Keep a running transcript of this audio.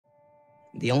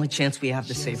The only chance we have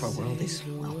to save our world is,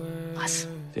 well, us.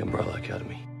 The Umbrella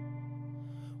Academy.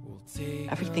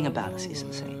 Everything about us is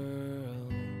insane.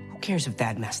 Who cares if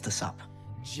Dad messed us up?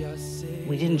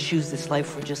 We didn't choose this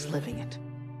life, we're just living it.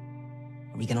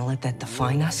 Are we gonna let that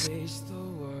define us?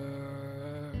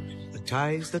 The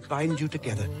ties that bind you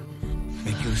together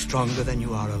make you stronger than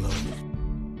you are alone.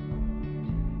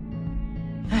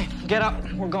 Hey, get up.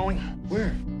 We're going.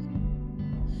 Where?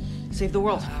 Save the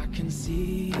world.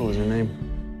 What was your name?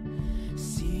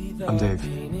 I'm Dave.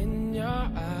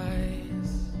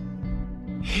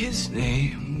 His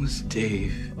name was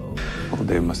Dave. Well,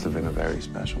 Dave must have been a very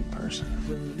special person.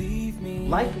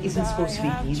 Life isn't supposed to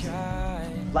be easy.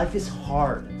 Life is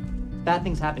hard. Bad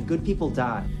things happen. Good people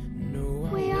die.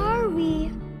 Where are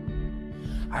we?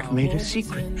 I've made a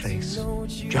secret place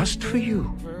just for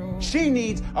you. She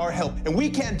needs our help, and we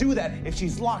can't do that if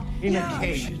she's locked in a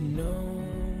cage.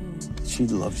 She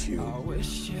loves you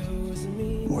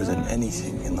more than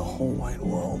anything in the whole wide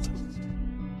world.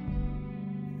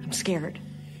 I'm scared.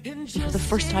 And for the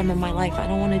first time in my life, I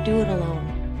don't want to do it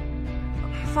alone.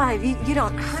 5, you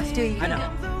don't have to. I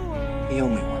know. He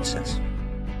only wants us.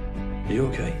 Are you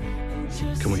okay?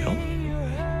 Can we help?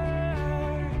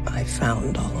 I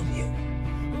found all of you.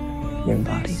 Your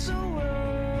bodies.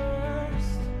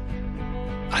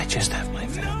 I just have my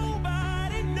family.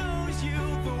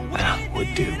 And I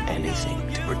would do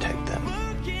anything to protect them.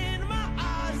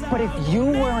 But if you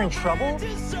were in trouble,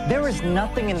 there is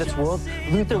nothing in this world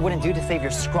Luther wouldn't do to save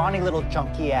your scrawny little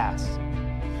junky ass.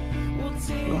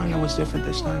 You wanna know what's different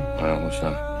this time? What's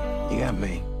that? You got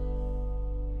me.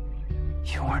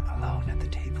 You aren't alone at the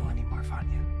table anymore,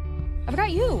 Fandom. I've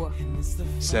got you.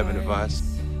 7 of us.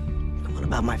 What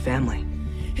about my family?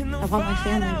 I want my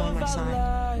family by my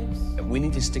side. We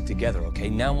need to stick together, okay?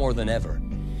 Now more than ever.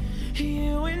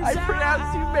 I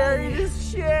pronounce you married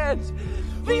as shit!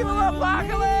 Viva la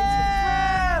apocalypse!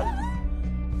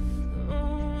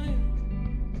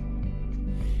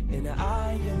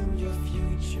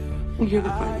 You're the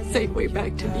find a safe way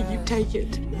back to me. You take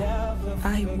it.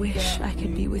 I wish I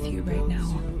could be with you right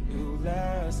now.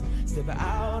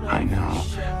 I know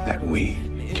that we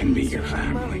can be your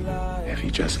family if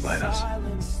you just let us.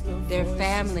 They're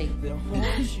family.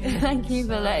 Thank you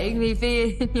for letting me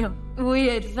be in your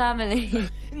weird family.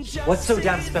 What's so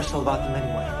damn special about them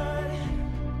anyway?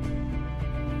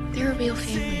 They're a real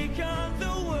family.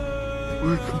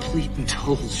 We're a complete and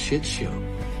total shit show.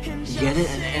 Get it?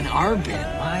 And our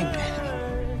bed, my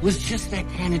bed, was just that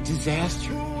kind of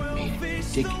disaster. Made it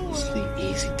ridiculously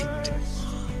easy to do.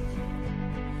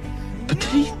 But did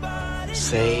he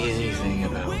say anything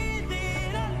about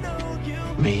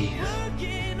me?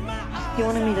 He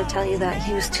wanted me to tell you that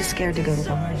he was too scared to go to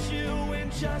the war.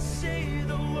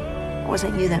 It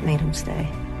wasn't you that made him stay.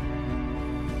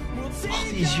 All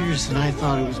these years, and I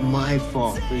thought it was my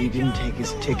fault that he didn't take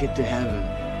his ticket to heaven.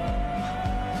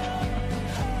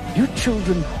 You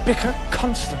children bicker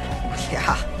constantly.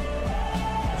 Yeah.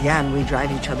 Yeah, and we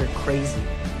drive each other crazy.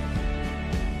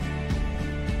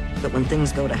 But when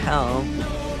things go to hell,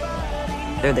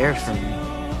 they're there for me.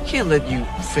 Can't let you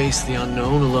face the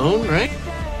unknown alone, right?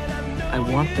 I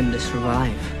want them to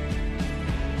survive.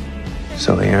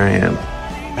 So here I am.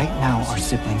 Right now, our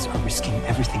siblings are risking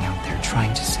everything out there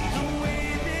trying to save you.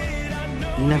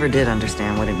 You never did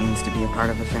understand what it means to be a part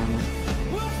of a family.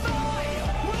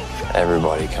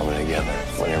 Everybody coming together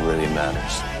when it really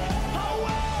matters.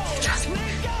 Trust me.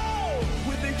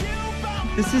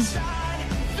 This is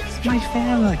my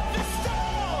family.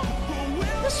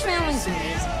 This family's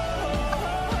amazing.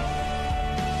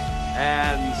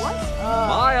 And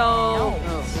Smile.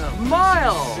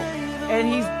 Smile! And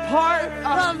he's part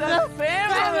of the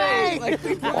family!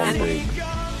 One big,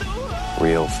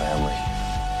 real family.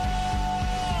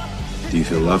 Do you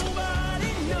feel loved?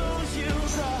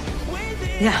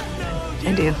 Yeah,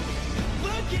 I do.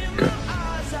 Good.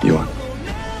 You are.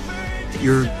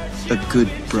 You're a good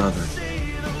brother.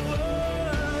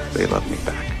 They love me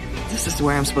back. This is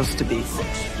where I'm supposed to be.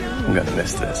 I'm gonna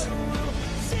miss this.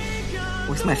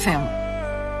 With my family.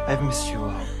 I've missed you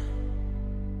all.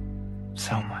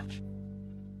 So much.